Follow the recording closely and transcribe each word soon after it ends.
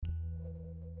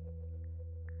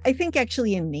I think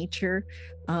actually in nature,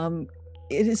 it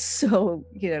is so,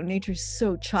 nature's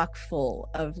so chock full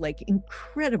of like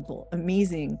incredible,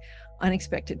 amazing,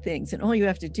 unexpected things. And all you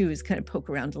have to do is kind of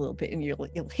poke around a little bit and you'll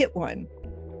hit one.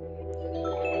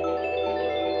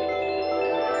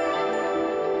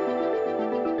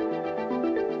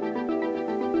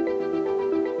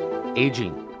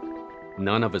 Aging.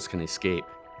 None of us can escape.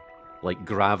 Like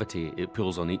gravity, it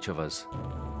pulls on each of us.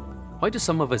 Why do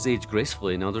some of us age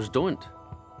gracefully and others don't?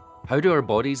 How do our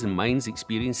bodies and minds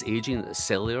experience aging at a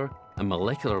cellular and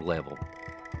molecular level?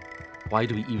 Why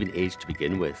do we even age to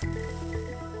begin with?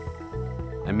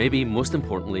 And maybe most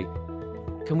importantly,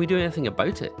 can we do anything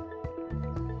about it?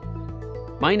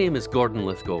 My name is Gordon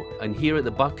Lithgow, and here at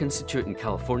the Buck Institute in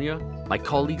California, my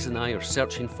colleagues and I are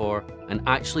searching for and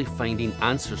actually finding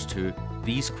answers to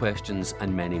these questions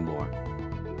and many more.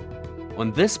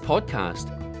 On this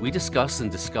podcast, we discuss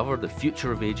and discover the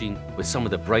future of aging with some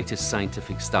of the brightest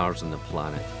scientific stars on the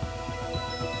planet.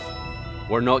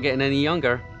 We're not getting any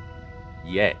younger,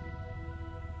 yet.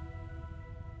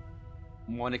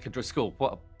 Monica Driscoll,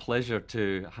 what a pleasure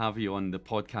to have you on the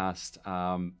podcast.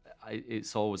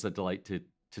 It's always a delight to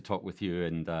talk with you,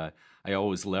 and I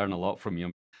always learn a lot from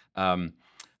you.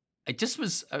 I just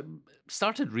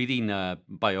started reading a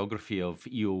biography of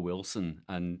E.O. Wilson,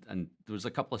 and there was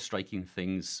a couple of striking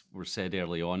things were said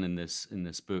early on in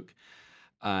this book,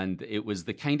 and it was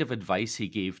the kind of advice he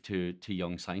gave to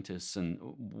young scientists. And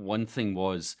one thing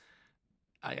was,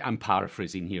 I'm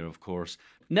paraphrasing here, of course,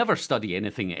 never study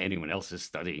anything that anyone else is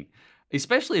studying.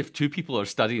 Especially if two people are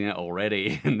studying it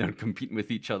already and they're competing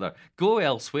with each other, go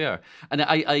elsewhere. And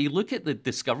I look at the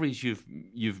discoveries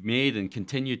you've made and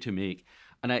continue to make,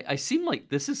 and I seem like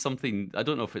this is something, I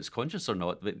don't know if it's conscious or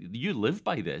not, but you live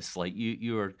by this. Like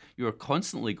you're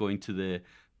constantly going to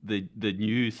the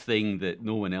new thing that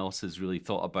no one else has really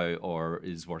thought about or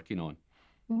is working on.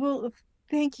 Well,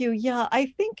 thank you. Yeah,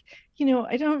 I think,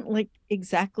 I don't like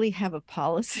exactly have a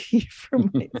policy for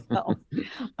myself.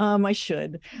 I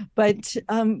should, but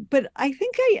I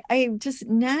think I'm just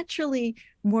naturally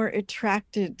more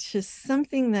attracted to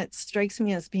something that strikes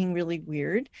me as being really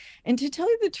weird. And to tell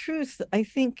you the truth, I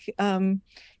think, part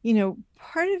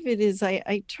of it is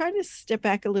I try to step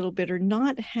back a little bit or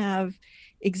not have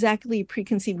exactly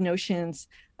preconceived notions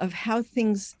of how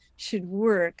things should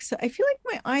work. So I feel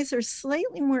like my eyes are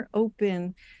slightly more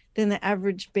open than the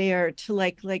average bear to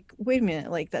like, wait a minute,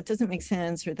 like that doesn't make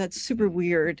sense, or that's super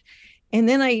weird. And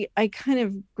then I kind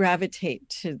of gravitate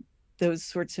to those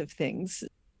sorts of things.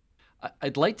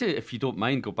 I'd like to, if you don't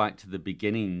mind, go back to the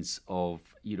beginnings of,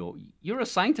 you're a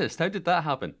scientist. How did that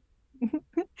happen?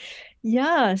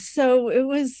 Yeah, so it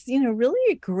was,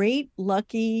 really a great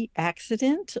lucky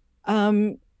accident.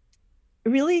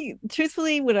 Really,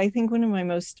 truthfully, what I think one of my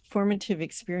most formative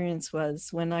experience was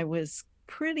when I was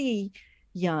pretty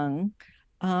young.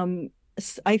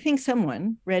 I think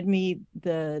someone read me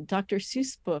the Dr.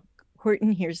 Seuss book,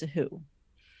 Horton Hears a Who.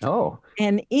 Oh.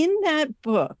 And in that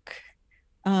book,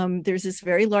 there's this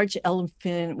very large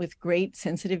elephant with great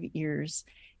sensitive ears.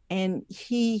 And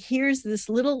he hears this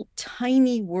little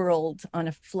tiny world on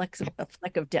a fleck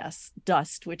of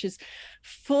dust, which is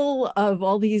full of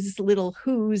all these little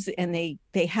who's, and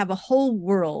they have a whole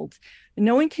world.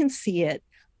 No one can see it.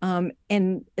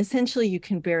 And essentially you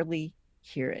can barely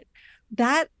hear it.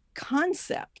 That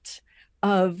concept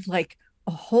of like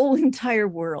a whole entire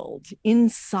world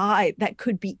inside that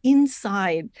could be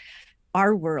inside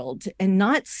our world and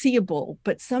not seeable,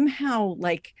 but somehow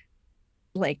like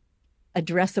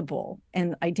addressable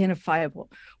and identifiable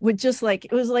would just like,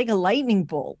 it was like a lightning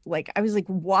bolt. Like I was like,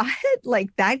 what?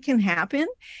 Like that can happen.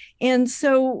 And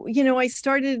so, I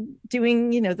started doing,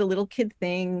 the little kid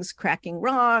things, cracking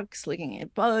rocks, looking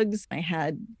at bugs. I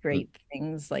had great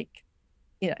things like,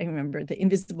 I remember the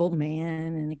Invisible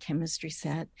Man and a chemistry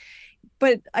set,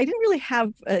 but I didn't really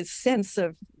have a sense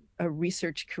of a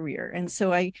research career. And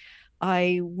so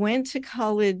I went to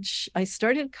college. I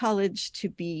started college to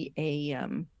be a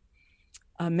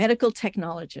medical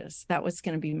technologist. That was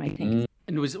going to be my thing.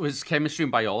 And was chemistry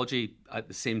and biology at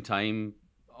the same time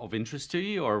of interest to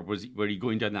you, or were you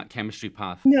going down that chemistry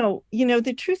path? No,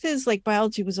 the truth is like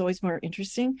biology was always more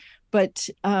interesting, but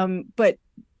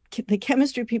the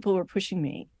chemistry people were pushing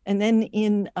me. And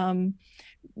then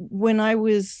when I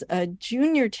was a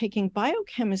junior taking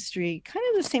biochemistry, kind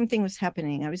of the same thing was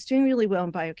happening. I was doing really well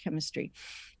in biochemistry.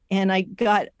 And I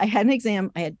had an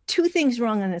exam. I had two things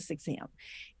wrong on this exam,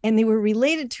 and they were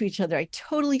related to each other. I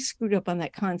totally screwed up on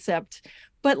that concept.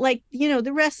 But like,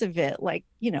 the rest of it, like,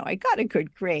 I got a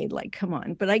good grade, like, come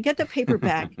on. But I get the paper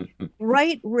back,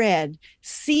 bright red,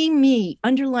 see me,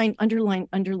 underline, underline,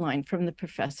 underline from the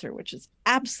professor, which is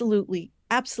absolutely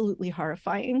absolutely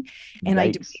horrifying. And I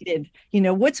Yikes. debated,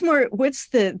 what's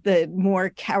the more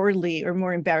cowardly or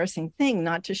more embarrassing thing,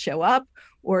 not to show up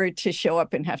or to show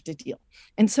up and have to deal.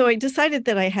 And so I decided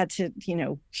that I had to,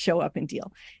 show up and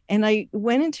deal. And I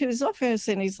went into his office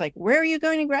and he's like, "Where are you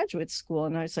going to graduate school?"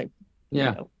 And I was like,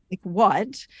 Yeah. like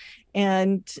what?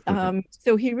 And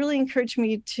so he really encouraged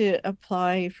me to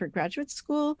apply for graduate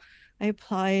school. I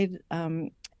applied.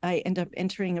 I ended up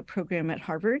entering a program at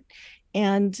Harvard.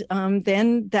 And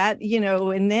then that,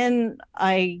 and then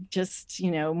I just,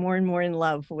 more and more in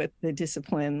love with the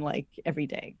discipline, like every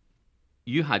day.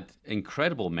 You had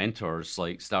incredible mentors,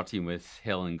 like starting with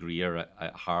Helen Greer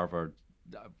at Harvard.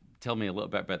 Tell me a little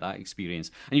bit about that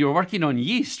experience. And you were working on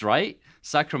yeast, right?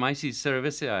 Saccharomyces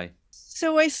cerevisiae.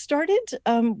 So I started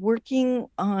working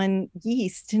on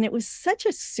yeast, and it was such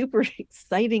a super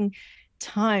exciting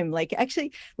time. Like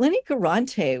actually, Lenny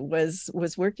Garante was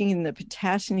working in the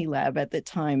Patashni lab at the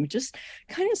time, just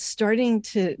kind of starting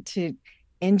to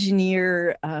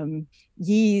engineer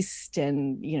yeast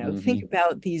and think Hmm.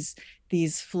 about these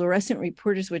fluorescent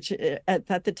reporters, which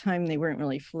at the time they weren't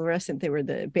really fluorescent. They were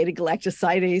the beta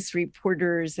galactosidase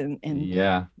reporters, and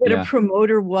Yeah, what a yeah.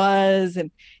 promoter was.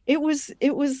 And it was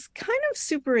kind of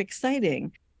super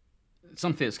exciting.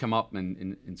 Something that's come up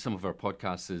in some of our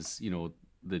podcasts is,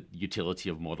 the utility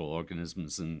of model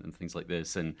organisms and things like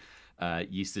this. And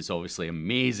yeast is obviously an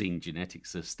amazing genetic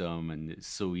system, and it's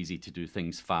so easy to do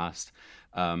things fast.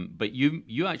 But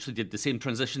you actually did the same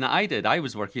transition that I did. I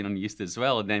was working on yeast as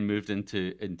well, and then moved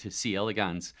into C.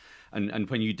 elegans. And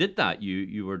when you did that,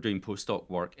 you were doing postdoc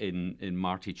work in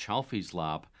Marty Chalfie's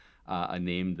lab, a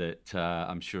name that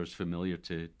I'm sure is familiar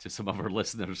to some of our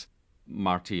listeners.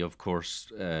 Marty, of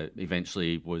course,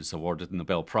 eventually was awarded the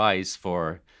Nobel Prize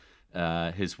for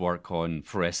his work on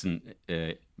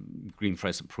green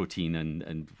fluorescent protein,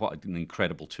 and what an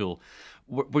incredible tool.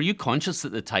 Were you conscious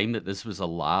at the time that this was a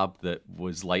lab that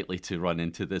was likely to run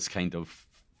into this kind of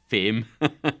fame?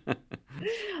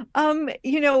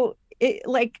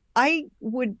 Like I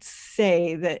would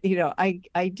say that,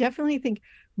 I definitely think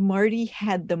Marty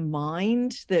had the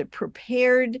mind, the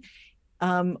prepared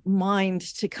mind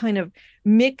to kind of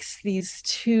mix these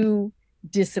two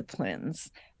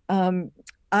disciplines. Um,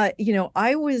 I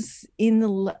was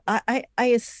in I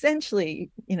essentially,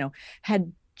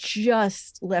 had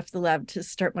just left the lab to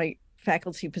start my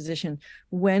faculty position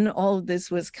when all of this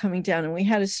was coming down, and we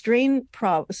had a strain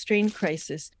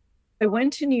crisis. I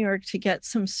went to New York to get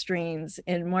some strains,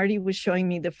 and Marty was showing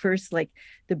me the first, like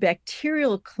the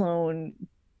bacterial clone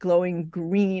glowing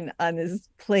green on his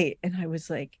plate. And I was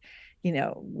like,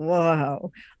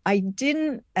 whoa. I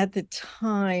didn't at the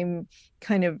time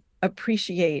kind of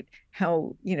appreciate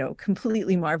how,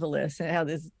 completely marvelous, and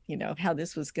how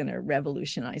this was going to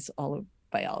revolutionize all of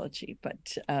biology.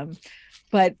 But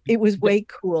it was way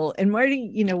cool. And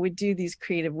Marty, would do these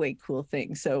creative, way cool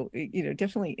things. So,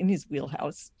 definitely in his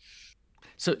wheelhouse.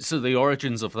 So the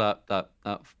origins of that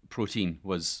protein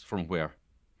was from where?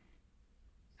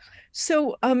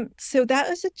 So that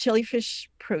is a jellyfish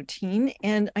protein,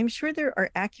 and I'm sure there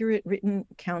are accurate written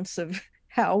accounts of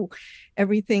how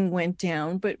everything went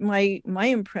down. But my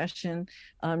impression,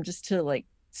 just to like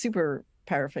super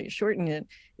paraphrase, shorten it,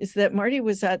 is that Marty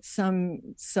was at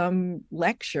some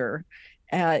lecture,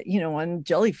 on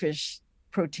jellyfish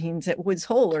proteins at Woods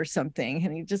Hole or something,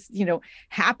 and he just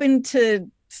happened to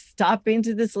stop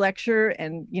into this lecture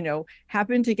and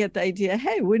happened to get the idea,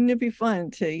 hey, wouldn't it be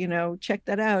fun to check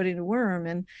that out in a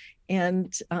worm,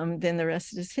 and then the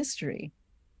rest is history.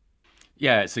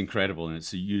 Yeah, it's incredible, and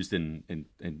it's used in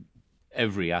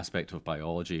every aspect of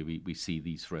biology. We see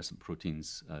these fluorescent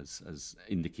proteins as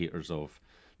indicators of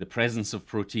the presence of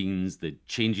proteins, the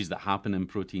changes that happen in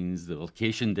proteins, the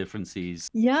location differences.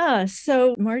 Yeah,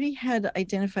 so Marty had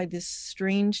identified this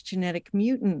strange genetic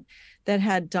mutant that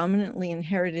had dominantly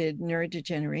inherited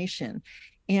neurodegeneration.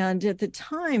 And at the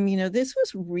time, this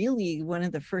was really one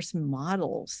of the first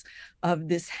models of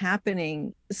this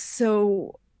happening.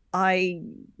 So I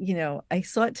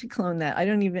sought to clone that. I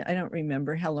don't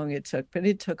remember how long it took, but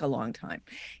it took a long time.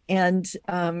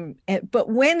 But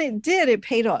when it did, it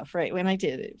paid off, right? When I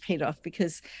did, it paid off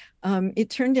because it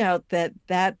turned out that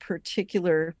that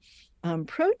particular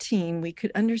protein, we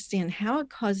could understand how it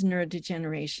caused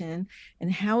neurodegeneration and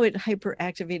how it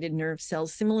hyperactivated nerve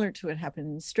cells, similar to what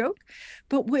happened in stroke.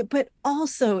 But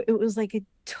also it was like a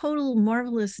total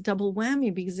marvelous double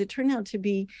whammy, because it turned out to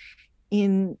be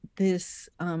in this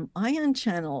ion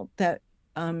channel that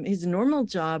his normal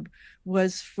job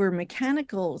was for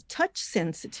mechanical touch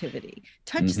sensitivity,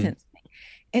 touch Hmm. sensing.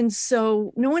 And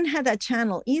so no one had that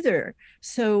channel either.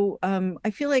 So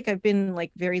I feel like I've been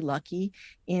like very lucky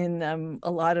in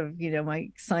a lot of my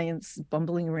science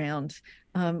bumbling around.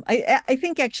 I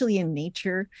think actually in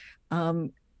nature,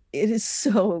 um, it is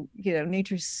so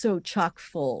nature is so chock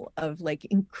full of like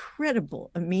incredible,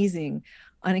 amazing,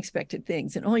 unexpected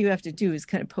things, and all you have to do is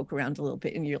kind of poke around a little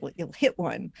bit, and you'll hit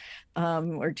one,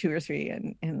 or two or three,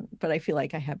 and but I feel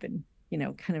like I have been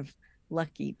kind of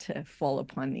lucky to fall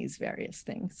upon these various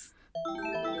things.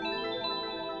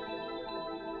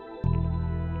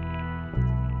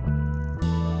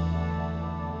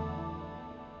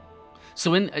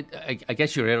 So, in I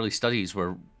guess your early studies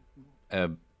were uh,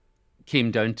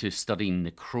 came down to studying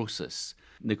necrosis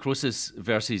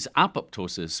versus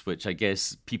apoptosis, which I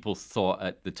guess people thought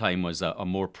at the time was a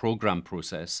more programmed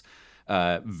process,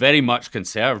 very much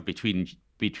conserved between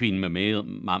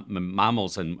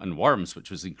mammals and worms,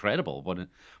 which was incredible. One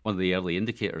of the early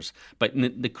indicators. But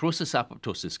necrosis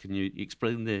apoptosis, can you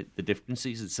explain the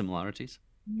differences and similarities?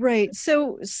 Right.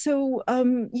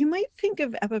 You might think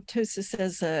of apoptosis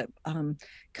as a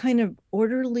kind of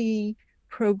orderly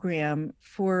program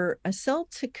for a cell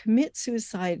to commit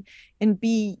suicide and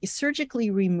be surgically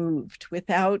removed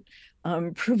without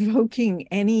provoking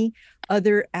any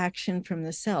other action from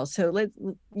the cell. So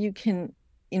you can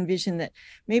envision that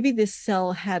maybe this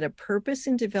cell had a purpose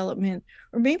in development,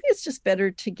 or maybe it's just better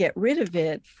to get rid of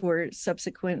it for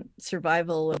subsequent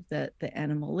survival of the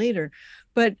animal later.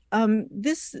 But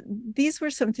these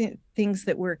were things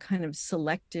that were kind of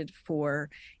selected for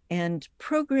and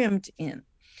programmed in.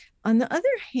 On the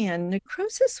other hand,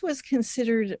 necrosis was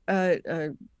considered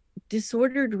a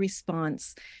disordered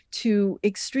response to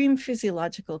extreme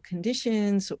physiological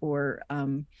conditions, or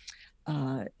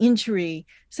injury,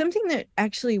 something that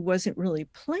actually wasn't really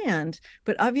planned,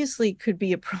 but obviously could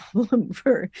be a problem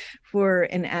for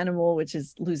an animal which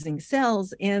is losing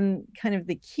cells. And kind of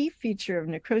the key feature of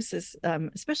necrosis,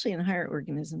 especially in higher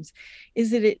organisms, is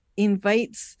that it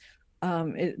invites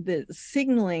the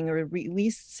signaling or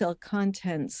released cell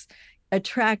contents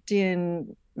attract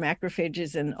in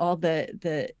macrophages and all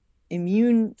the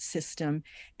immune system,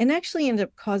 and actually end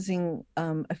up causing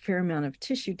a fair amount of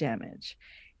tissue damage.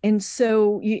 And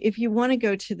so, if you want to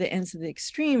go to the ends of the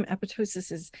extreme,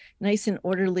 apoptosis is nice and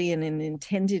orderly and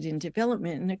intended in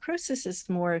development. And necrosis is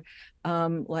more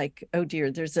like, oh dear,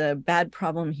 there's a bad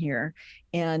problem here,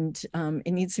 and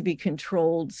it needs to be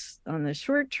controlled on the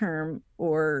short term,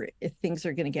 or if things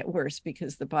are going to get worse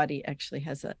because the body actually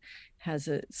has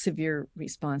a severe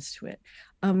response to it.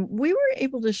 We were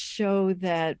able to show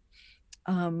that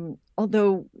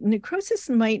although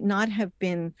necrosis might not have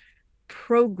been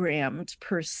programmed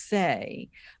per se,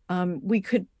 we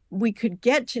could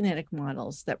get genetic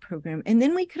models that program, and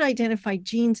then we could identify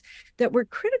genes that were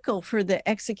critical for the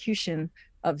execution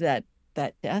of that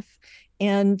death,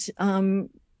 and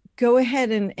go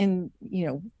ahead and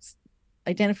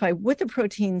identify what the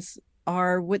proteins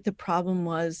are, what the problem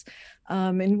was,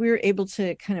 and we were able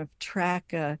to kind of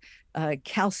track a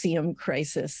calcium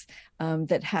crisis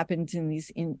that happened in these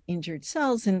injured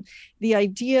cells. And the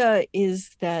idea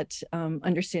is that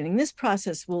understanding this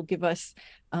process will give us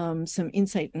some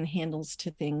insight and handles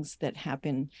to things that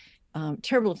happen,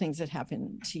 terrible things that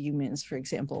happen to humans, for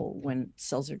example, when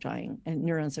cells are dying and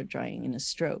neurons are dying in a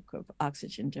stroke of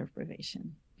oxygen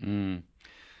deprivation. Mm.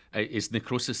 Is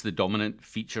necrosis the dominant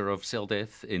feature of cell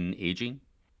death in aging?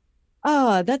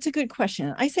 That's a good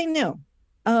question. I say no.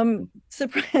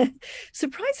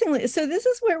 Surprisingly, so this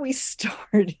is where we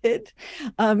started.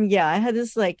 Yeah, I had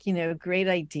this like, great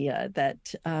idea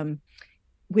that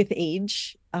with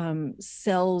age,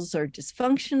 cells are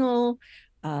dysfunctional.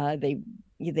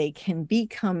 They can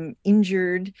become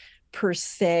injured per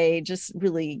se, just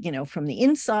really, from the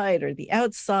inside or the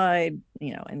outside,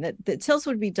 and that cells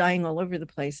would be dying all over the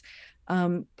place.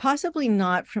 Possibly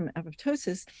not from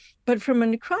apoptosis, but from a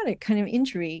necrotic kind of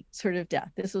injury sort of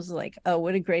death. This was like, oh,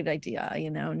 what a great idea.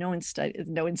 No one's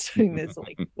studying this.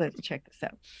 Like, let's check this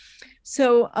out.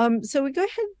 So we go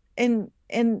ahead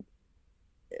and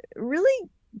really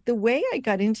the way I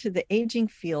got into the aging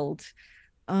field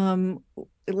it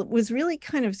was really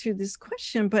kind of through this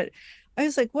question, but I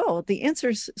was like, well, the answer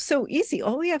is so easy.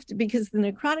 All we have to, because the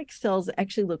necrotic cells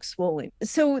actually look swollen.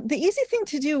 So the easy thing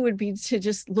to do would be to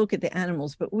just look at the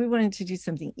animals, but we wanted to do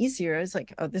something easier. I was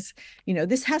like, oh, this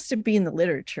has to be in the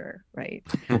literature, right?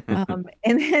 And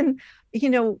then,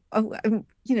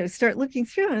 start looking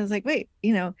through, and I was like, wait,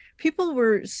 people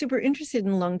were super interested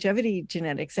in longevity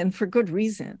genetics, and for good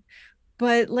reason.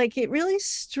 But like, it really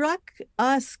struck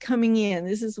us coming in,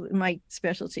 this is my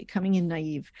specialty, coming in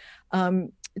naive,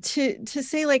 to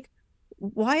say like,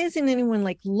 why isn't anyone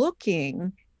like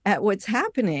looking at what's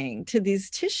happening to these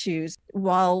tissues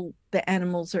while the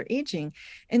animals are aging.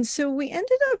 And so we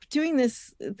ended up doing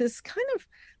this kind of,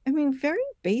 I mean, very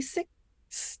basic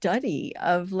study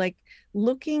of like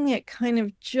looking at kind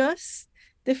of just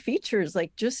the features,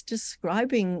 like just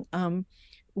describing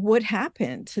what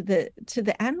happened to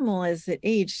the animal as it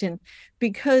aged. And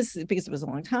because it was a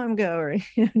long time ago, or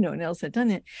no one else had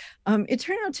done it, it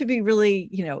turned out to be really,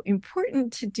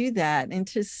 important to do that and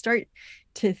to start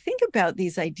to think about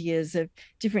these ideas of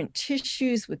different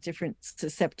tissues with different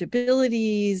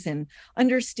susceptibilities, and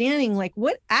understanding like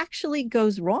what actually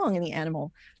goes wrong in the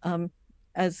animal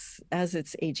as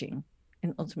it's aging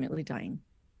and ultimately dying.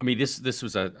 I mean, this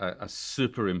was a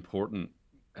super important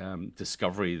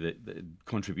discovery, that the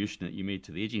contribution that you made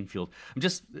to the aging field. I'm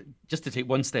just to take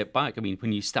one step back. I mean,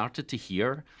 when you started to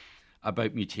hear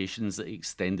about mutations that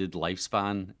extended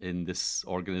lifespan in this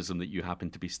organism that you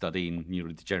happen to be studying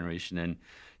neurodegeneration in,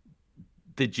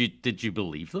 did you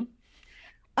believe them?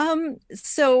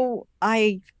 So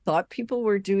I thought people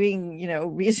were doing,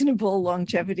 reasonable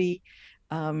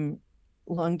um,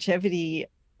 longevity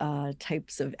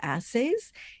types of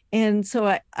assays. And so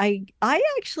I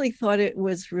actually thought it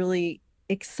was really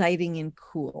exciting and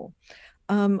cool.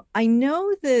 I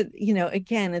know that,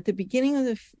 again, at the beginning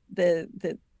of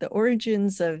the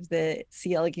origins of the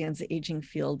C. elegans aging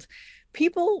field,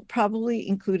 people, probably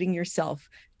including yourself,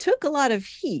 took a lot of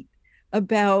heat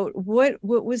about what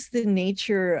was the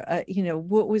nature,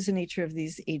 what was the nature of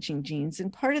these aging genes.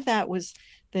 And part of that was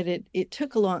that it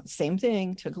took a long, same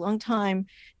thing, took a long time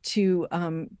to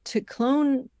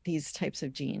clone these types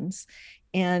of genes,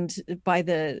 and by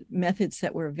the methods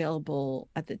that were available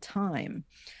at the time.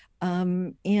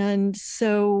 And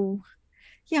so,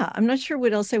 yeah, I'm not sure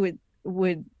what else I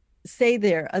would say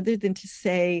there, other than to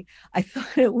say I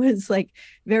thought it was like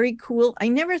very cool. I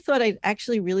never thought I'd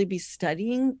actually really be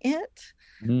studying it.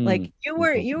 Like Mm.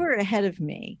 you were ahead of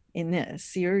me in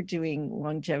this. You're doing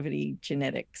longevity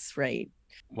genetics, right?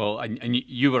 Well, and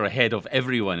you were ahead of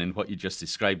everyone in what you just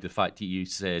described. The fact that you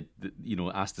said, that,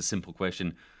 asked a simple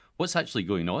question: what's actually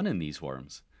going on in these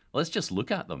worms? Let's just look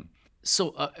at them.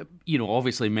 So,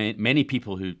 obviously, many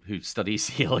people who study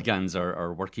C. elegans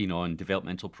are working on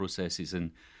developmental processes,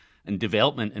 and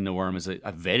development in the worm is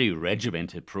a very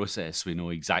regimented process. We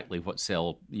know exactly what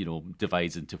cell,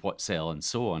 divides into what cell, and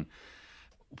so on.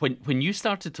 When you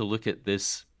started to look at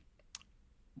this,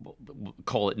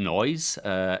 call it noise,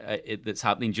 that's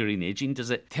happening during aging, does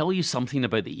it tell you something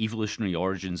about the evolutionary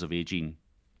origins of aging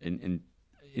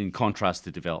in contrast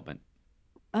to development?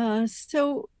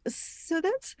 So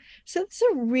that's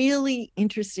a really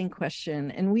interesting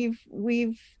question, and we've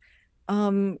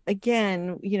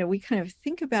again, we kind of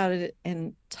think about it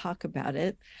and talk about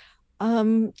it. I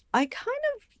kind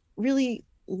of really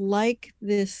like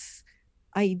this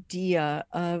idea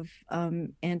of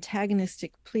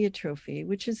antagonistic pleiotropy,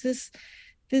 which is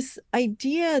this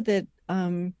idea that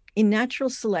in natural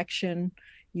selection,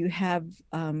 you have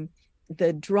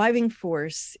the driving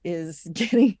force is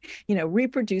getting,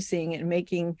 reproducing and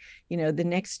making, the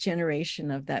next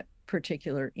generation of that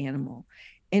particular animal.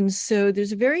 And so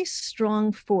there's a very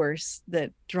strong force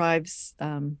that drives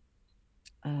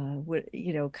what,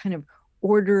 kind of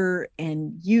order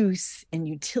and use and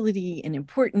utility and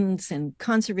importance and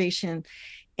conservation,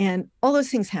 and all those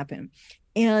things happen.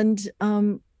 And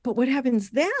but what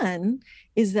happens then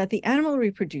is that the animal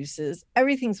reproduces,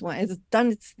 everything's one, it's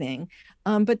done its thing,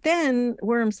 but then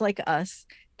worms like us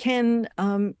can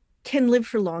live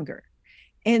for longer.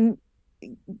 And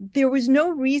there was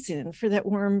no reason for that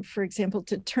worm, for example,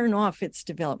 to turn off its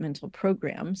developmental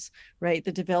programs, right?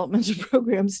 The developmental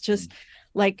programs just,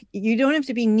 like, you don't have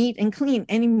to be neat and clean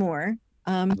anymore.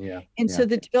 Yeah, And yeah. so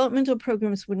the developmental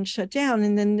programs wouldn't shut down.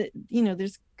 And then,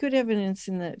 there's good evidence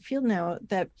in the field now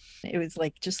that it was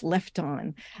like just left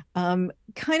on, kind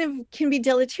of can be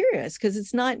deleterious because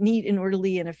it's not neat and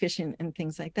orderly and efficient and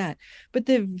things like that. But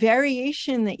the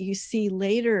variation that you see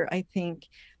later, I think,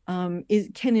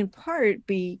 can in part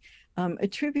be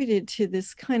attributed to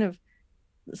this kind of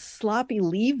sloppy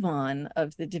leave on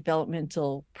of the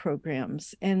developmental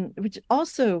programs, and which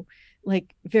also,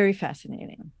 like, very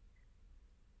fascinating.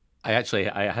 I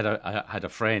had a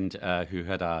friend who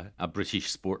had a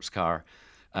British sports car,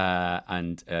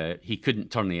 and he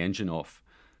couldn't turn the engine off.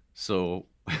 So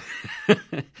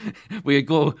we'd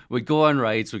go on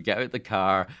rides, we'd get out the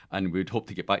car, and we'd hope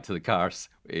to get back to the cars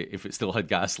if it still had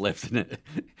gas left in it.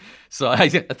 So I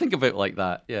think about it like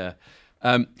that. Yeah.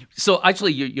 So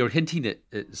actually, you're hinting at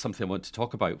something I want to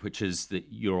talk about, which is that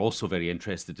you're also very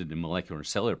interested in the molecular and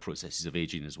cellular processes of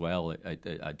aging as well at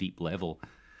a deep level.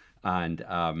 And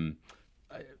I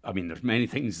mean, there's many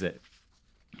things that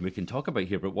we can talk about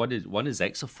here, but what is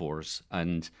Exophores?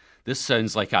 And this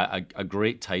sounds like a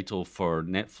great title for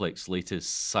Netflix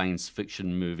latest science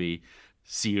fiction movie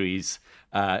series.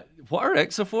 What are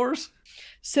Exophores?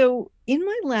 So in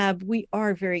my lab, we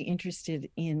are very interested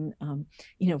in,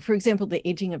 for example, the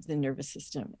aging of the nervous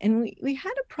system. And we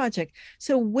had a project.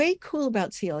 So way cool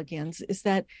about C. elegans is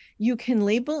that you can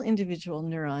label individual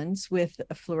neurons with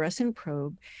a fluorescent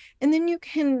probe, and then you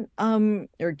can,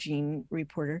 or gene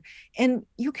reporter, and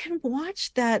you can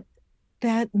watch that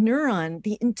neuron,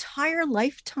 the entire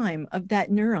lifetime of that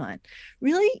neuron,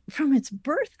 really from its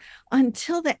birth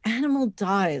until the animal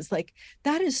dies. Like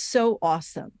that is so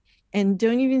awesome. And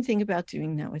don't even think about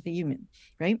doing that with a human,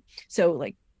 right? So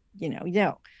like,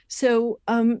 no. So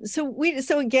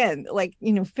again, like,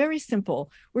 very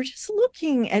simple. We're just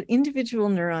looking at individual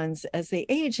neurons as they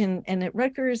age, and at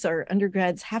Rutgers, our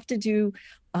undergrads have to do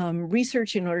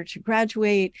research in order to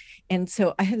graduate. And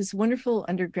so I had this wonderful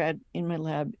undergrad in my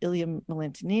lab, Ilya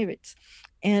Milentinevich,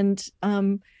 and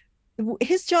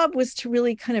his job was to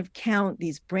really kind of count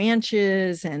these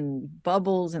branches and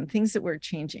bubbles and things that were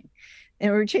changing,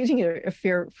 and we're changing at a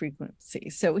fair frequency.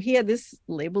 So he had this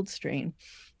labeled strain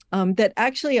that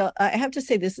actually, I have to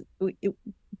say this,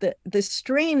 the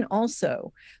strain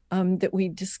also that we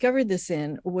discovered this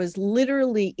in was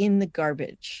literally in the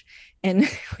garbage, and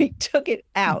we took it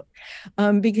out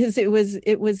because it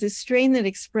was a strain that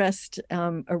expressed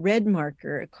a red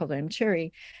marker called M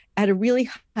cherry at a really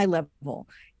high level,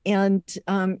 and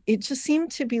it just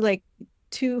seemed to be like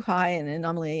too high an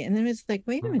anomaly. And then it's like,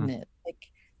 wait a Mhm. minute, like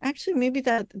actually maybe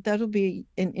that'll be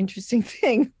an interesting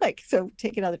thing. Like, so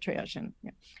take it out of the trash. And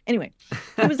yeah. Anyway,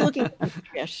 he was looking at the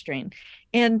trash strain,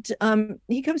 and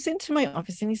he comes into my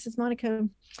office and he says, Monica,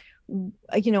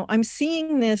 I'm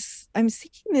seeing this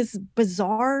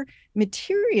bizarre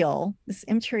material, this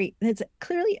M-cherry that's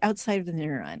clearly outside of the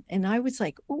neuron. And I was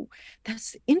like, oh,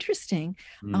 that's interesting.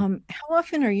 Mm. How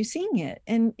often are you seeing it?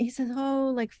 And he says,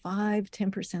 oh, like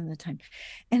 5-10% of the time.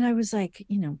 And I was like,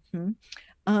 and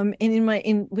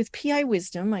in with PI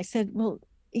wisdom, I said, well,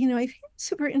 I think it's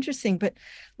super interesting, but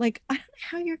like, I don't know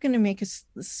how you're going to make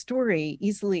a story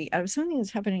easily out of something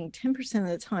that's happening 10% of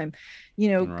the time.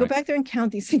 Go Right. back there and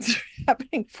count these things are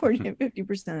happening 40 and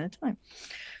 50% of the time.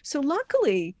 So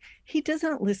luckily, he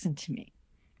doesn't listen to me.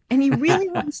 And he really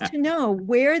wants to know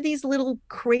where these little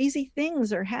crazy things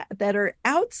that are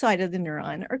outside of the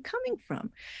neuron are coming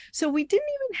from. So we didn't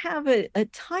even have a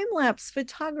time lapse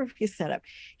photography setup.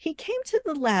 He came to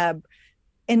the lab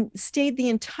and stayed the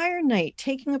entire night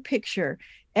taking a picture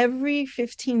every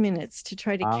 15 minutes to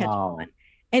try to catch one. Wow.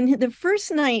 And the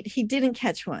first night he didn't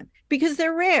catch one because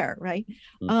they're rare, right?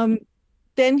 Mm. Um,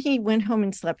 then he went home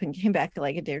and slept and came back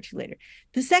like a day or two later.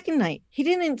 The second night, he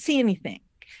didn't see anything,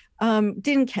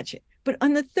 didn't catch it. But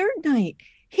on the third night,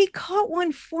 he caught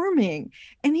one forming,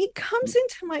 and he comes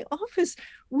into my office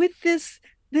with this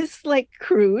like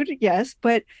crude, yes,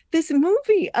 but this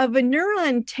movie of a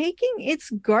neuron taking its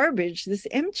garbage, this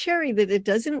M cherry that it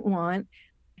doesn't want,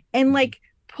 and Mhm. like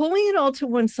pulling it all to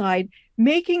one side,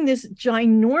 making this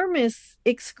ginormous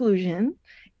exclusion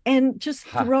and just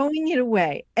Ha. throwing it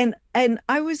away. And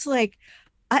I was like,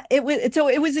 it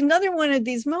was another one of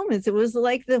these moments. It was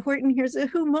like the Horton Hears a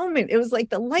Who moment. It was like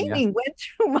the Yeah. lightning went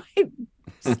through my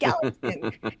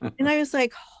skeleton. And I was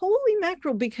like, holy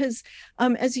mackerel, because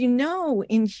as you know,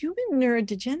 in human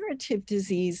neurodegenerative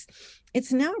disease,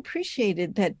 it's now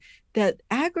appreciated that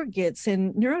aggregates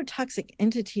and neurotoxic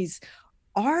entities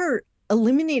are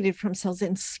eliminated from cells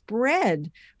and spread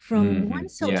from one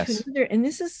cell to Yes. another. And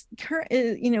this is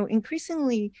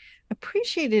increasingly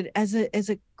appreciated as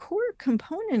a core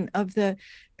component of the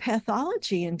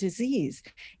pathology and disease.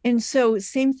 And so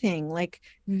same thing, like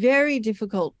very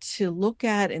difficult to look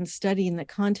at and study in the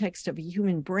context of a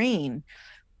human brain.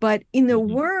 But in the Mhm.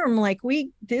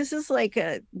 worm, this is like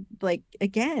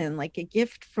again, like a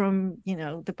gift from,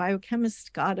 the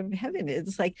biochemist God of heaven.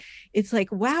 It's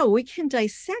like, wow, we can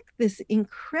dissect this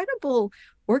incredible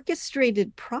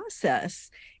orchestrated process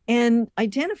and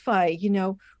identify,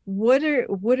 what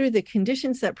are the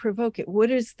conditions that provoke it?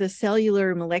 What is the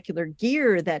cellular molecular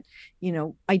gear that,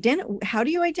 how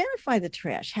do you identify the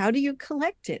trash? How do you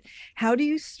collect it? How do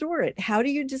you store it? How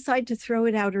do you decide to throw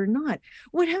it out or not?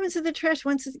 What happens to the trash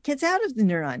once it gets out of the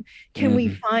neuron? Can we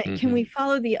Mhm. find can Mhm. we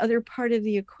follow the other part of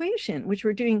the equation, which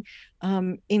we're doing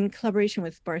in collaboration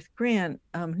with Barth Grant,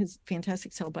 who's a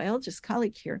fantastic cell biologist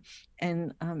colleague here,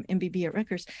 and MBB at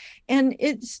Rutgers. And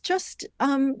it's just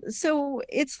so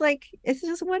it's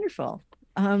just wonderful.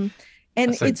 And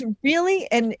That's a it's really,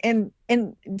 and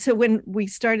so when we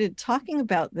started talking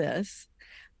about this,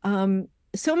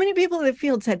 so many people in the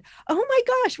field said, "Oh my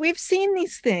gosh, we've seen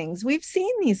these things. We've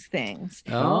seen these things."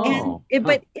 And Oh, huh.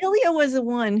 but Ilya was the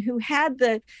one who had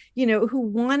who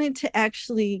wanted to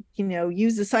actually,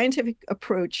 use the scientific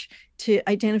approach to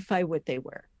identify what they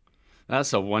were.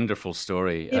 That's a wonderful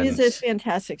story. It is And a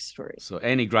fantastic story. so,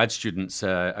 any grad students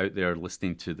out there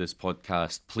listening to this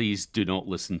podcast, please do not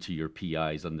listen to your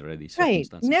PIs under any Right.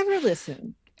 circumstances. Never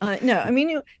listen. No, I mean,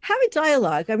 have a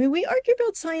dialogue. I mean, we argue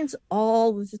about science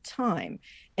all the time.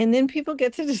 And then people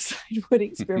get to decide what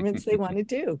experiments they want to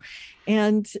do.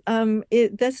 And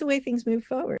that's the way things move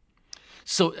forward.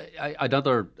 So,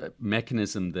 another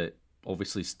mechanism that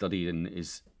obviously studied and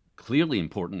is clearly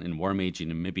important in worm aging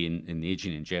and maybe in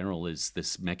aging in general is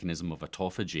this mechanism of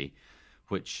autophagy,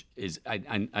 which is, I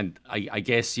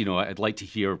guess, I'd like to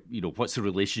hear, what's the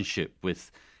relationship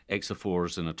with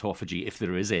exophores and autophagy, if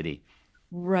there is any?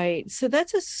 Right. So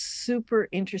that's a super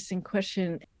interesting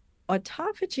question.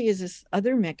 Autophagy is this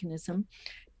other mechanism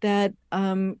that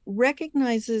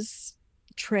recognizes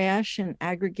trash and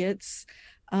aggregates,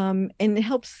 and it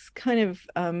helps kind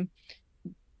of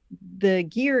the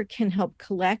gear can help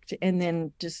collect and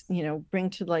then just bring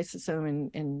to the lysosome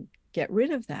and get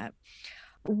rid of that.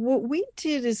 What we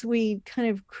did is we kind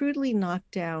of crudely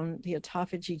knocked down the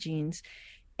autophagy genes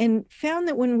and found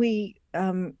that when we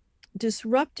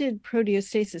disrupted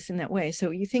proteostasis in that way,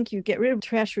 so you think you get rid of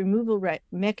trash removal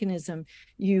mechanism,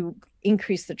 you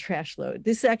increase the trash load.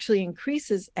 This actually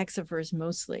increases exophores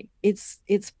mostly. It's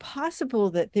possible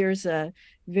that there's a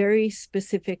very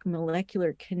specific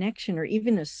molecular connection or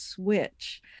even a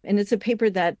switch, and it's a paper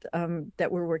that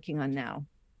we're working on now.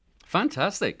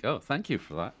 Fantastic. Oh, thank you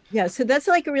for that. Yeah, so that's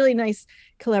like a really nice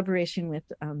collaboration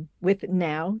with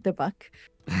now the buck.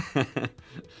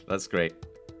 That's great.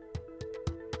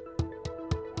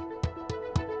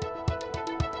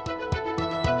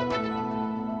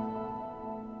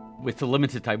 With the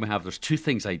limited time we have, there's two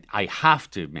things I have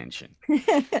to mention.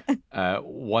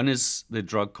 One is the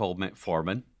drug called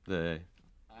metformin,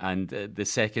 and the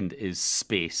second is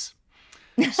space.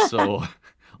 So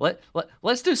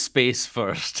let's do space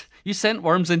first. You sent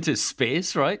worms into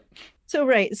space, right? So,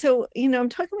 right. So, I'm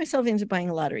talking myself into buying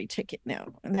a lottery ticket now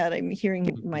that I'm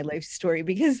hearing my life story,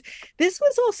 because this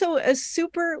was also a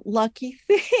super lucky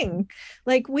thing.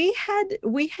 Like we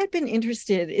had been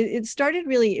interested. It started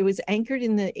really, it was anchored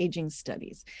in the aging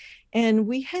studies. And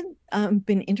we had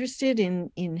been interested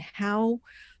in how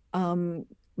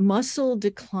muscle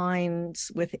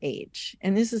declines with age.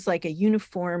 And this is like a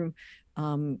uniform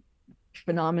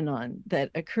phenomenon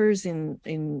that occurs in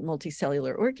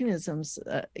multicellular organisms,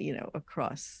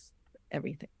 across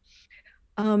everything.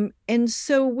 And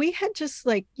so we had just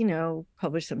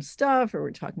published some stuff, or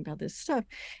we're talking about this stuff.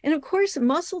 And of course,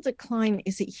 muscle decline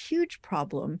is a huge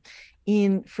problem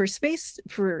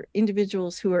for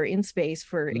individuals who are in space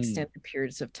for Mm. extended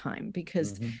periods of time,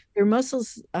 because Hmm. their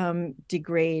muscles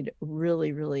degrade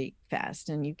really, really fast.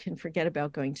 And you can forget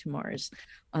about going to Mars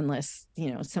unless,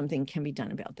 something can be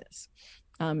done about this,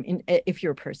 if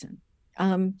you're a person.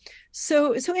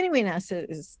 So anyway, NASA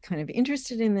is kind of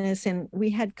interested in this, and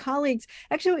we had colleagues.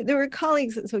 Actually, there were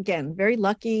colleagues. So again, very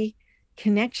lucky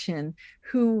connection,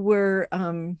 who were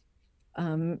um,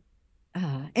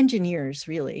 engineers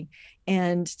really,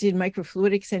 and did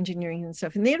microfluidics engineering and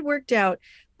stuff. And they had worked out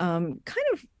kind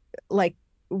of like,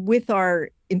 with our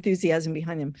enthusiasm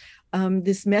behind them,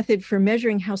 this method for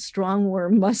measuring how strong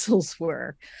worm muscles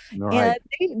were. All And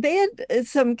right. they had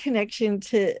some connection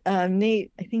to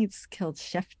Nate. I think it's called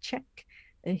Shevchuk.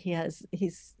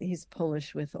 He's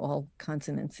Polish with all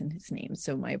consonants in his name,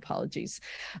 so my apologies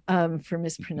for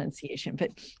mispronunciation. But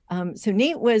so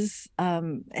Nate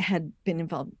had been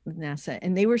involved with NASA,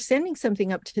 and they were sending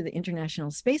something up to the International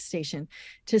Space Station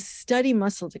to study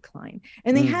muscle decline,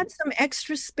 and they Mm. had some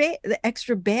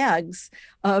extra bags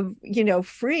of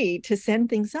free to send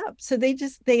things up. So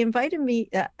they invited me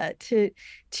to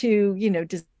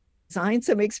design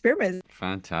some experiments.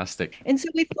 Fantastic. And so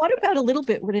we thought about a little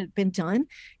bit what had been done.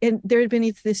 And there had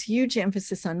been this huge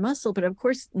emphasis on muscle, but of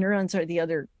course, neurons are the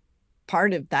other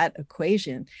part of that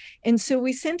equation. And so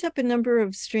we sent up a number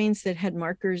of strains that had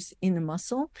markers in the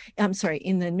muscle, I'm sorry,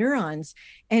 in the neurons.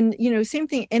 And, same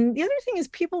thing. And the other thing is,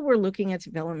 people were looking at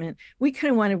development. We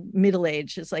kind of wanted middle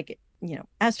age. It's like,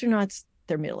 astronauts,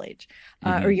 they're middle age,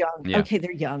 or Hmm. young. Yeah. Okay,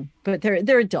 they're young, but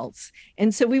they're adults.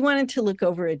 And so we wanted to look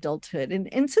over adulthood.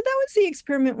 And so that was the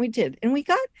experiment we did. And we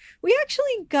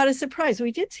actually got a surprise.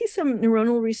 We did see some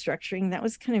neuronal restructuring. That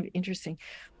was kind of interesting.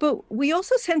 But we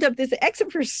also sent up this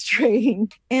exophore strain,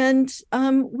 and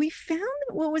we found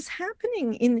that what was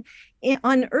happening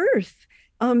on Earth,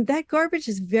 that garbage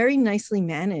is very nicely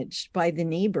managed by the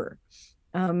neighbor.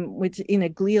 which in a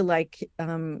glia-like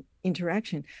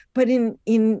interaction. But in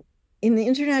the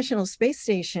International Space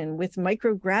Station with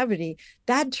microgravity,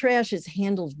 that trash is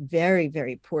handled very,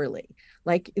 very poorly.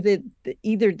 Like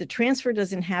either the transfer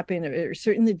doesn't happen, or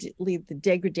certainly the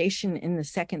degradation in the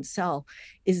second cell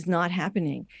is not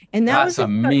happening. And that That's was a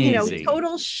amazing.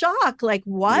 total shock. Like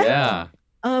what? Yeah.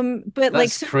 But like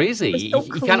That's so crazy. it was so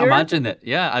You can't clear. imagine that.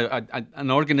 Yeah,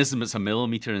 an organism that's a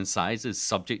millimeter in size is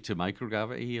subject to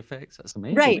microgravity effects. That's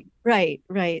amazing.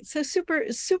 Right. So super,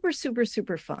 super, super,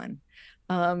 super fun.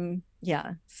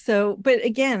 Yeah. So, but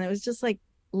again, it was just like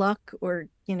luck, or,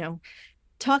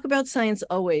 talk about science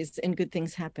always and good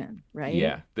things happen, right?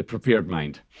 Yeah, the prepared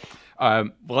mind. Well,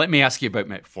 let me ask you about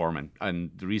metformin, and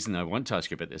the reason I want to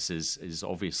ask you about this is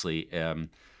obviously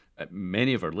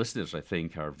many of our listeners, I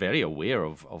think, are very aware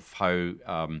of how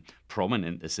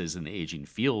prominent this is in the aging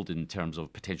field in terms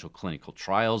of potential clinical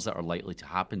trials that are likely to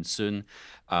happen soon.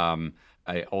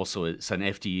 Also, it's an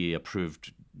FDA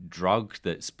approved drug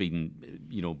that's been,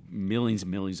 millions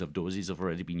and millions of doses have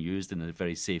already been used in a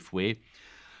very safe way.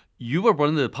 You were one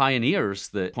of the pioneers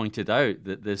that pointed out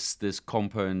that this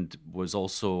compound was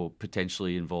also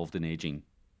potentially involved in aging.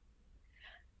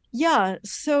 Yeah.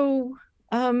 So,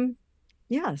 um,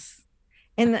 yes.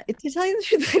 And to tell you the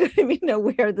truth, I don't even know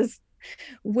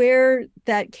where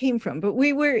that came from. But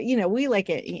we were, we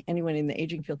like anyone in the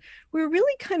aging field, we're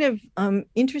really kind of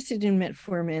interested in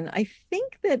metformin. I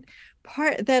think that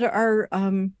part that our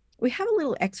we have a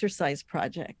little exercise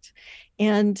project,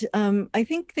 and I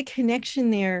think the connection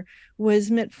there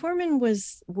was metformin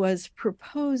was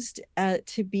proposed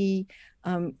to be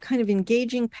kind of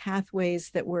engaging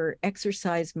pathways that were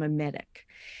exercise mimetic.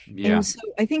 Yeah. And so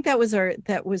I think that was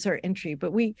our entry.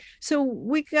 But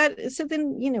so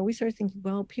then, we started thinking,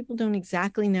 well, people don't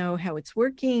exactly know how it's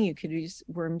working. You could use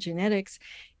worm genetics.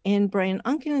 And Brian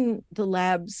Unken and the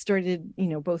lab started,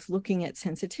 both looking at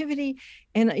sensitivity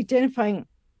and identifying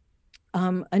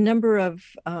a number of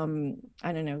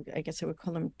I don't know, I guess I would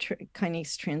call them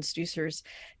kinase transducers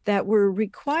that were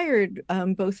required,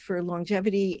 both for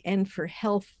longevity and for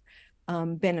health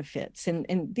benefits.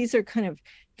 And these are kind of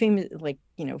famous, like,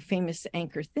 famous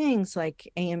anchor things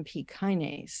like AMP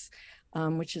kinase,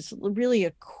 which is really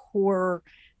a core,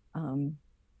 um,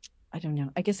 I don't know,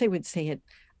 I guess I would say it,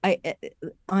 I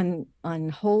on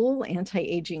whole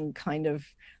anti-aging kind of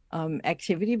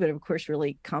activity, but of course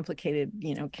really complicated,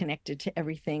 connected to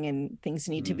everything, and things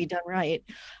need to Mm. be done right.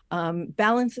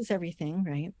 Balance is everything,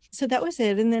 right? So that was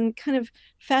it. And then kind of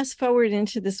fast forward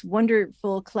into this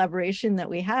wonderful collaboration that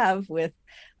we have with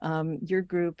your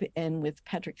group and with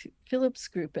Patrick Phillips'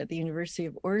 group at the University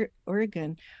of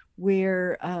Oregon,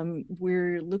 where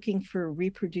we're looking for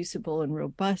reproducible and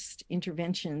robust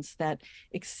interventions that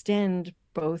extend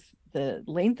both the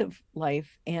length of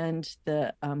life and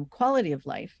the quality of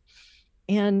life.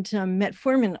 And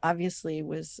metformin obviously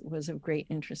was of great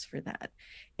interest for that.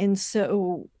 And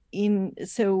so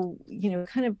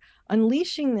kind of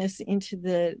unleashing this into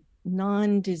the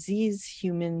non-disease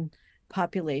human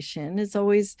population is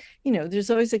always, there's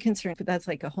always a concern, but that's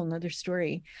like a whole nother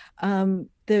story.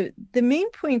 The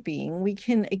main point being, we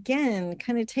can again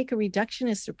kind of take a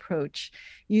reductionist approach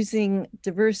using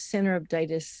diverse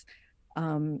Caenorhabditis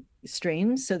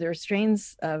strains. So there are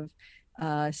strains of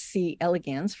C.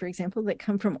 elegans, for example, that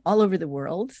come from all over the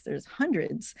world. There's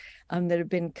hundreds that have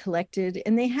been collected,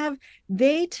 and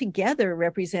they together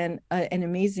represent an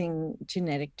amazing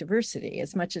genetic diversity,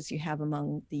 as much as you have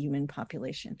among the human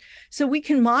population. So we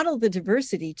can model the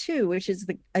diversity too, which is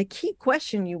a key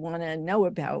question you want to know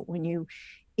about when you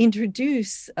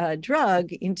introduce a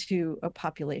drug into a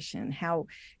population. How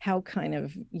kind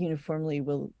of uniformly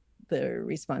will the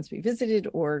response be visited,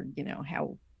 or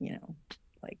how,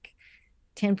 like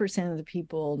 10% of the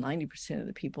people, 90% of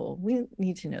the people, we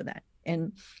need to know that.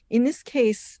 And in this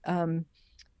case,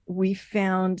 we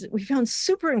found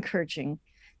super encouraging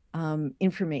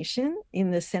information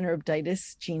in the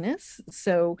Caenorhabditis genus.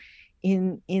 So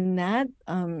in that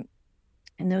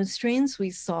in those strains,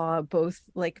 we saw both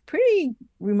like pretty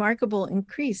remarkable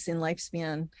increase in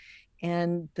lifespan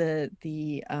and the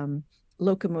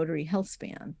locomotory health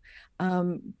span.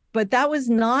 But that was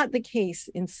not the case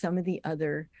in some of the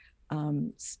other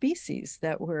species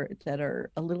that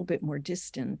are a little bit more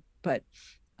distant, but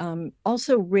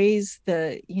also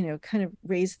kind of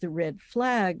raise the red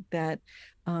flag that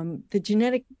the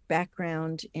genetic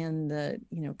background and the,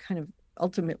 kind of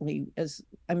ultimately, as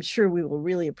I'm sure we will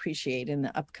really appreciate in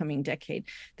the upcoming decade,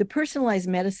 the personalized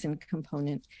medicine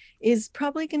component is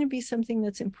probably going to be something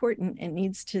that's important and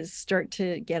needs to start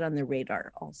to get on the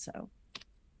radar also.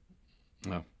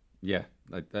 Oh, yeah,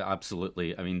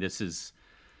 absolutely. I mean, this is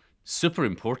Super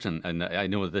important, and I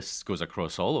know this goes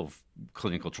across all of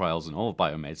clinical trials and all of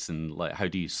biomedicine. Like, how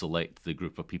do you select the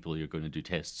group of people you're going to do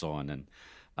tests on,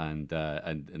 and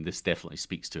this definitely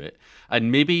speaks to it.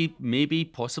 And maybe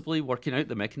possibly working out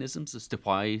the mechanisms as to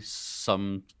why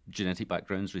some genetic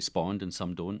backgrounds respond and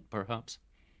some don't, perhaps.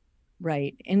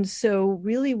 Right. And so,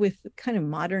 really, with kind of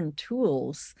modern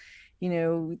tools,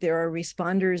 there are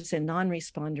responders and non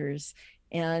responders.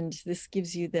 And this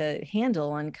gives you the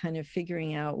handle on kind of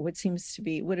figuring out what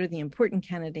are the important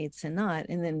candidates and not,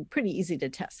 and then pretty easy to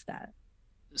test that.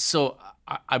 So,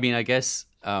 I mean, I guess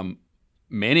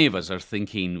many of us are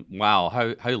thinking, "Wow,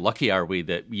 how lucky are we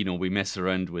that we mess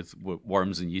around with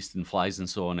worms and yeast and flies and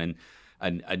so on,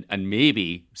 and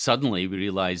maybe suddenly we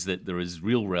realize that there is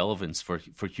real relevance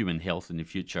for human health in the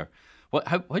future."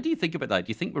 How do you think about that? Do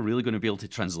you think we're really going to be able to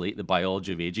translate the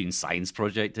biology of aging science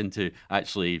project into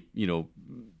actually,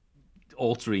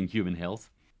 altering human health?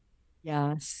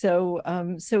 Yeah. So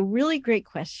really great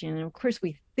question. And of course,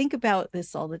 we think about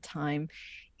this all the time.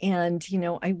 And,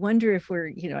 I wonder if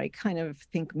I kind of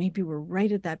think maybe we're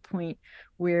right at that point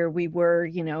where we were,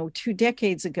 2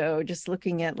 decades ago, just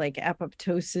looking at like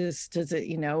apoptosis. Does it,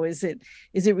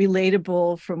 is it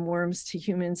relatable from worms to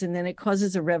humans? And then it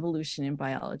causes a revolution in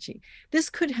biology. This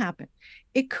could happen.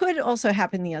 It could also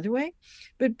happen the other way.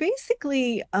 But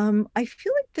basically, I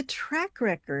feel like the track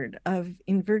record of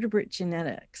invertebrate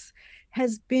genetics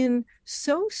has been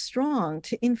so strong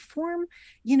to inform,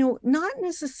 not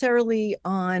necessarily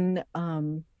on,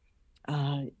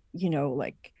 uh,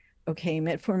 like, okay,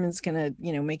 metformin's going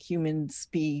to, make humans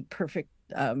be perfect,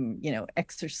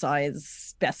 exercise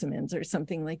specimens or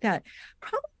something like that.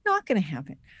 Probably not going to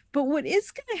happen. But what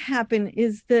is going to happen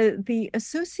is the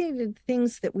associated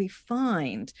things that we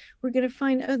find. We're going to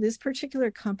find, oh, this particular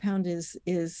compound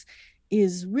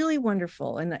is really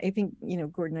wonderful. And I think,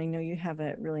 Gordon, I know you have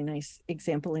a really nice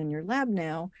example in your lab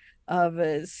now of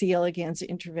a C. elegans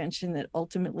intervention that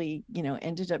ultimately,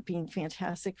 ended up being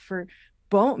fantastic for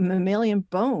mammalian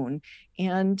bone.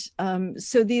 And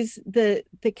so the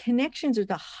connections or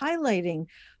the highlighting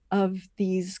of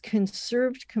these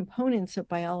conserved components of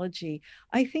biology,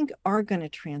 I think, are going to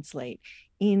translate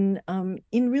in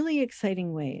really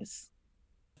exciting ways.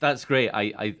 That's great.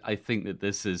 I think that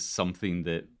this is something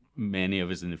that many of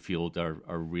us in the field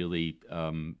are really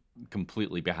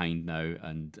completely behind now,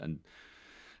 and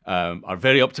are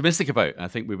very optimistic about. I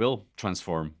think we will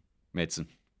transform medicine.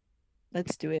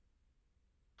 Let's do it.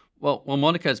 Well,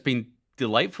 Monica, it's been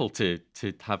delightful to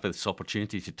have this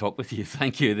opportunity to talk with you.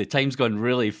 Thank you. The time's gone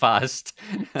really fast.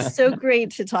 So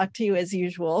great to talk to you as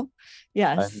usual. And,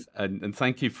 Yes. and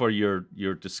thank you for your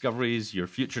discoveries, your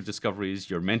future discoveries,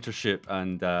 your mentorship,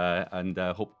 and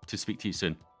hope to speak to you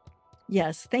soon.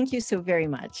 Yes. Thank you so very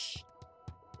much.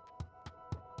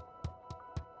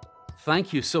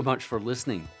 Thank you so much for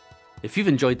listening. If you've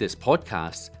enjoyed this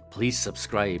podcast, please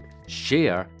subscribe,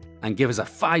 share, and give us a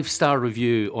 5-star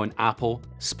review on Apple,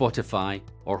 Spotify,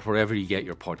 or wherever you get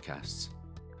your podcasts.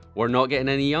 We're Not Getting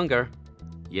Any Younger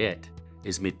Yet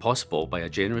is made possible by a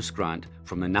generous grant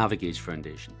from the Navigage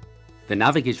Foundation. The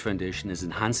Navigage Foundation is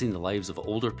enhancing the lives of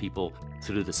older people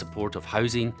through the support of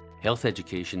housing, health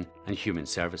education, and human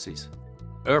services.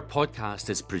 Our podcast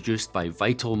is produced by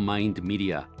Vital Mind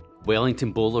Media.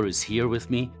 Wellington Bowler is here with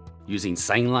me, using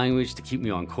sign language to keep me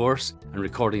on course and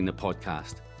recording the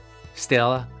podcast.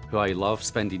 Stella, who I love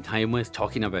spending time with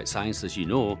talking about science, as you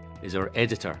know, is our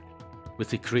editor, with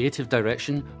the creative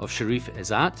direction of Sharif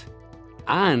Izzat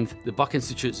and the Buck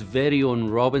Institute's very own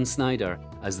Robin Snyder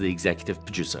as the executive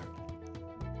producer.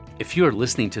 If you're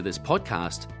listening to this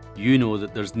podcast, you know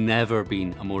that there's never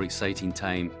been a more exciting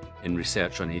time in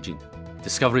research on aging.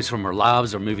 Discoveries from our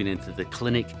labs are moving into the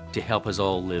clinic to help us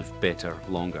all live better,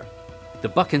 longer. The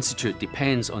Buck Institute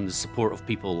depends on the support of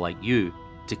people like you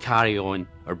to carry on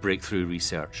our breakthrough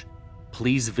research.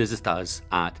 Please visit us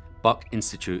at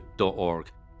buckinstitute.org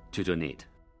to donate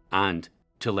and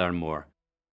to learn more.